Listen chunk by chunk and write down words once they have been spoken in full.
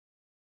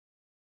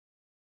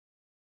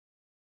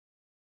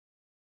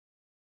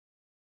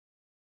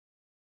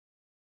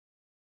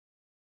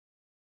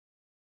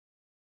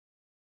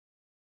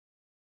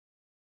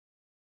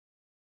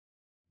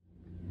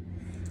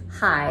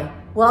Hi,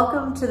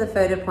 welcome to the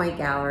Photopoint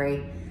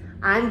Gallery.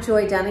 I'm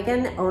Joy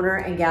Dunnigan, owner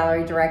and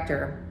gallery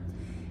director.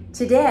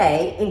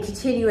 Today, in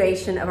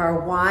continuation of our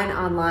Wine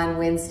Online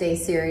Wednesday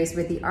series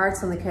with the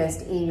Arts on the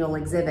Coast annual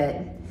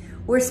exhibit,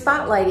 we're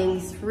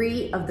spotlighting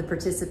 3 of the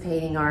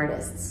participating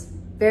artists,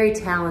 very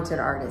talented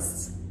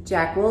artists,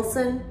 Jack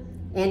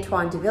Wilson,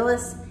 Antoine de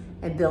Villiers,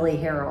 and Billy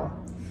Harrell.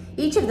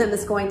 Each of them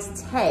is going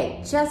to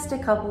take just a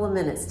couple of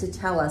minutes to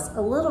tell us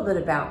a little bit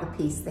about the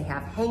piece they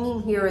have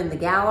hanging here in the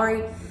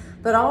gallery,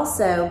 but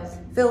also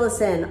fill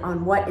us in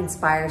on what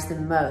inspires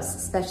them most,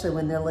 especially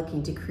when they're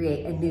looking to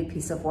create a new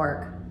piece of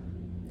work.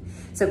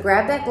 So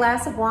grab that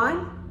glass of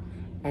wine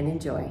and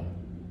enjoy.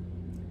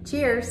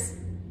 Cheers.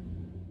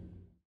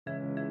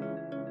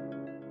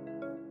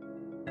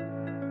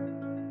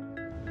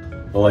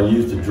 Well, I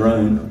used a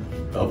drone,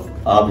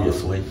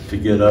 obviously, to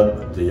get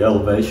up the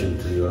elevation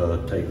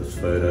to take this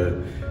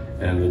photo,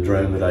 and the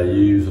drone that I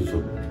use is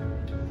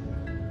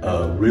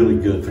a really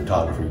good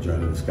photography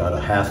drone. It's got a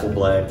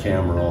Hasselblad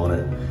camera on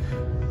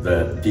it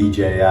that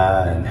DJI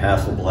and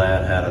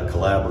Hasselblad had a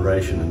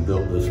collaboration and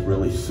built this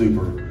really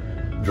super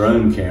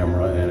drone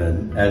camera,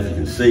 and as you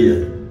can see,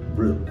 it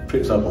really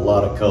picks up a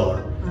lot of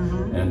color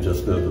and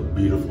just does a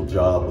beautiful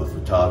job with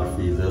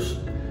photography. This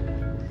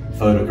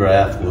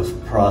photograph was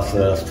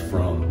processed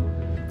from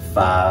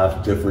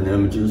 5 different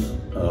images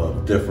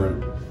of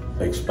different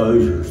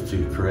exposures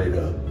to create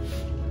a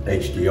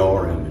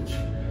HDR image,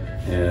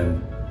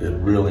 and it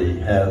really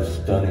has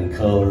stunning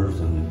colors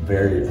and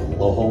a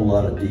whole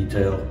lot of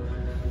detail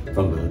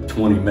from the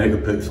 20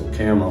 megapixel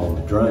camera on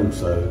the drone.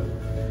 So,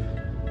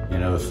 you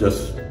know, it's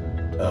just,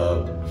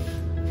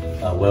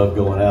 I love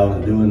going out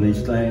and doing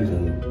these things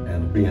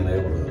and being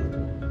able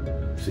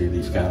to see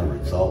these kind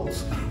of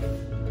results.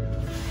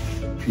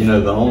 You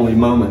know, the only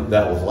moment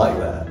that was like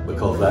that,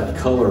 because that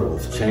color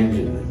was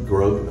changing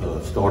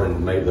and starting to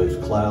make those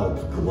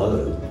clouds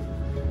glow.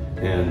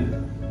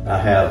 And I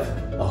have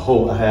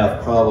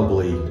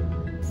probably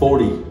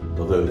 40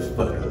 of those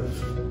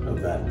photos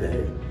of that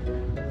day.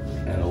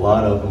 And a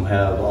lot of them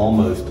have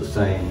almost the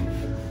same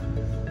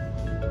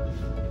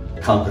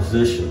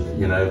composition,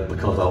 you know,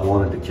 because I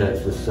wanted to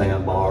catch the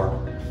sandbar.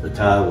 The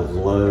tide was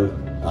low.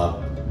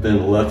 I've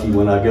been lucky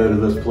when I go to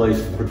this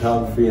place for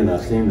photography, and I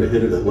seem to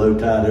hit it at low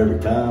tide every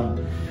time.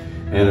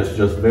 And it's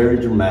just very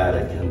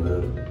dramatic, and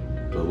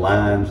the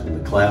lines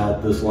and the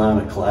cloud, this line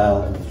of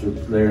clouds is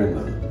just there, and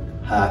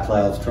the high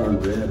clouds turn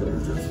red,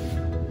 and just,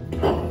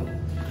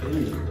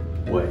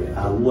 anyway,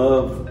 I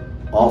love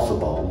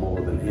Ossabaw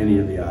more than any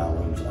of the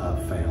islands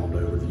I've found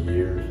over the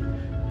years.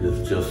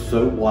 It's just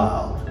so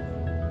wild,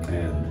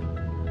 and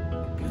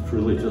it's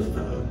really just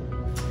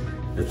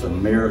it's a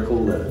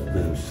miracle that it's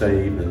been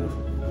saved in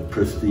the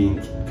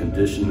pristine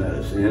condition that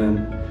it's in,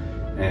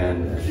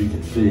 and as you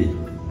can see,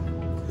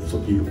 it's a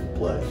beautiful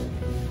place.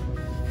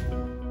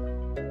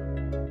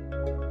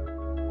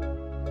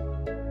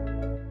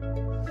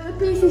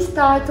 The piece is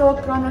titled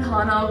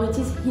Pranahana, which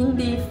is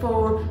Hindi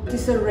for to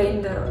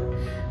surrender.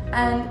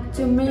 And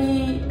to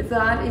me,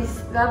 that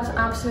was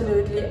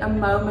absolutely a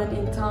moment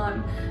in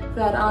time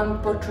that I'm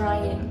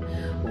portraying.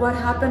 What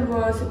happened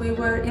was, we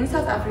were in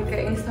South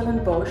Africa, in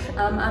Stellenbosch,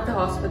 at the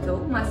hospital.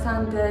 My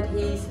son did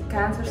his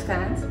cancer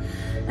scans.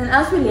 And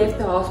as we left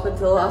the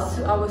hospital,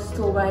 I was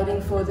still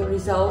waiting for the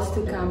results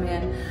to come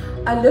in.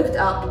 I looked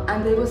up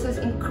and there was this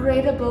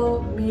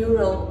incredible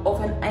mural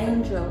of an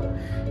angel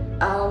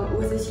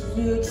with this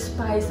huge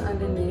space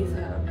underneath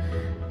her.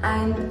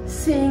 And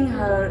seeing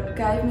her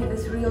gave me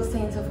this real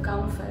sense of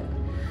comfort.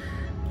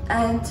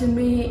 And to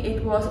me,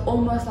 it was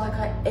almost like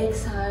I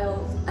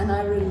exhaled and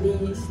I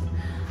released.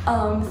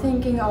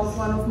 Thinking of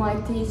one of my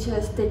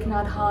teachers, Thich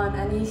Nhat Hanh,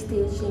 and he's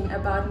teaching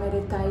about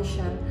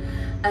meditation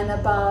and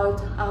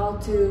about how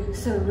to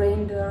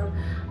surrender,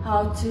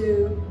 how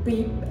to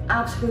be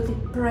absolutely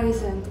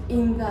present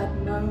in that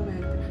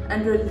moment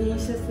and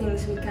release the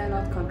things we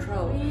cannot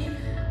control.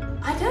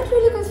 I don't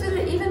really consider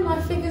even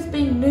my figures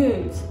being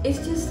nudes.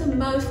 It's just the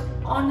most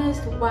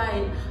honest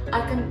way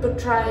I can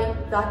portray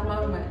that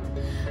moment.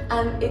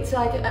 And it's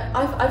like,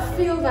 I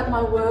feel that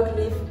my work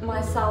leaves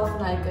myself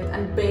naked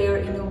and bare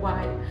in a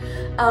way.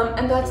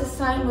 And that's the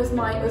same with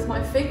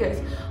my figures.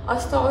 I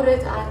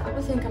started at,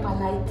 I think, in my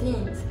late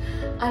teens.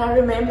 And I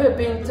remember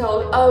being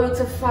told, oh, it's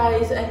a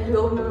phase and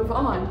you'll move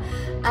on.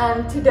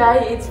 And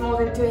today it's more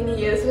than 20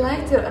 years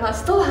later and I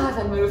still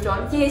haven't moved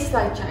on. Yes,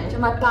 they changed,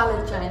 and my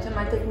palette changed, and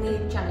my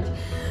technique changed.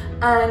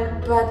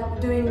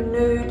 But doing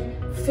nude,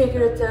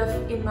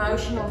 figurative,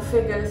 emotional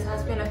figures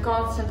has been a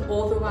constant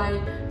all the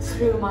way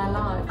through my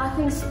life. I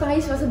think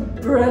space was a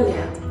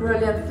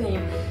brilliant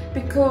theme,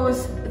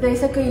 because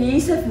there's a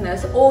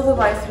cohesiveness all the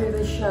way through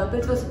the show, but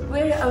it was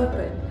very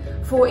open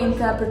for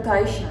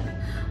interpretation.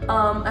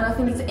 And I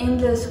think it's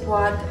endless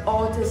what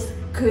artists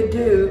could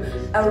do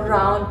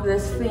around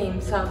this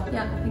theme. So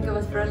yeah, I think it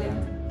was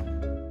brilliant.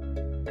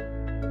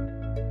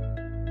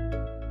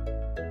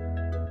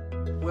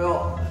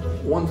 Well,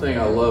 one thing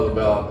I love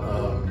about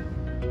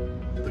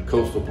the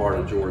coastal part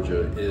of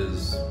Georgia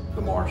is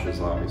the marshes,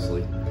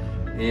 obviously,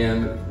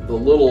 and the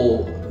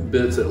little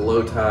bits at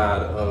low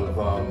tide of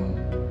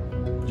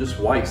just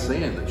white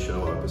sand that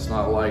show up. It's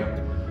not like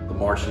the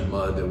marshy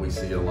mud that we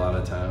see a lot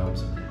of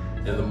times.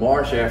 And the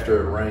marsh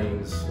after it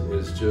rains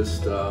is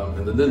just,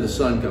 and then the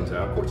sun comes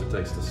out. Of course, it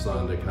takes the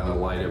sun to kind of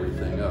light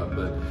everything up.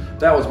 But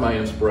that was my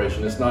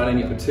inspiration. It's not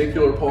any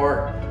particular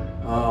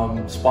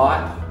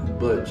spot,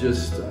 but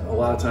just a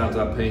lot of times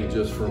I paint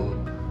just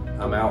from,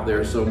 I'm out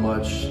there so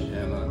much,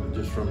 and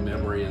just from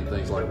memory and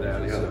things like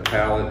that. They got a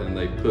palette and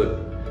they put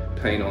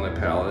paint on the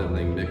palette and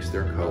they mix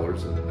their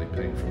colors and they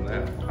paint from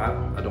that.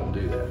 I don't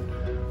do that.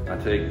 I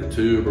take the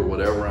tube or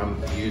whatever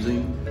I'm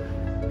using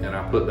and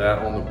I put that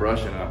on the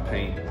brush and I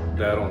paint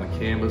that on the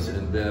canvas,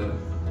 and then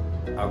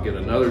I'll get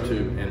another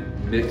tube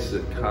and mix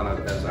it kind of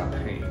as I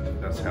paint.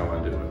 That's how I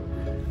do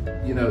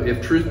it. You know,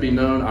 if truth be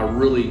known, I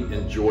really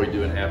enjoy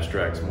doing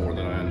abstracts more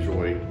than I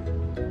enjoy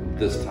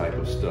this type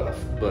of stuff.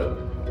 But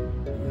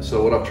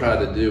so what I've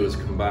tried to do is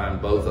combine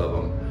both of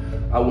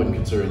them. I wouldn't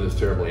consider this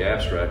terribly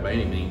abstract by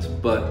any means,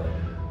 but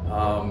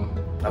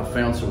I've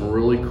found some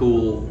really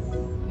cool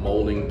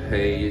molding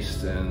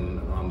paste and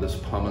this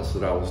pumice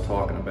that I was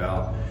talking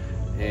about,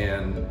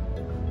 and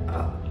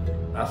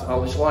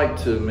I just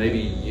like to maybe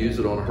use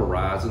it on a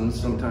horizon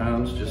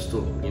sometimes, just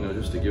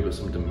to give it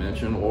some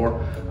dimension.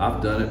 Or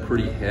I've done it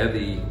pretty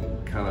heavy,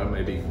 kind of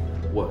maybe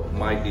what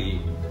might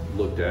be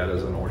looked at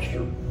as an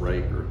oyster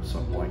rake or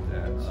something like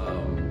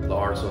that. The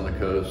Arts on the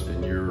Coast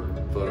and your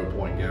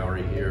Photopoint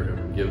Gallery here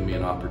have given me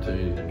an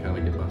opportunity to kind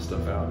of get my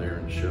stuff out there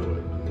and show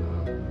it.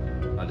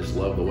 And, I just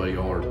love the way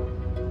y'all are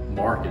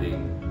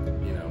marketing,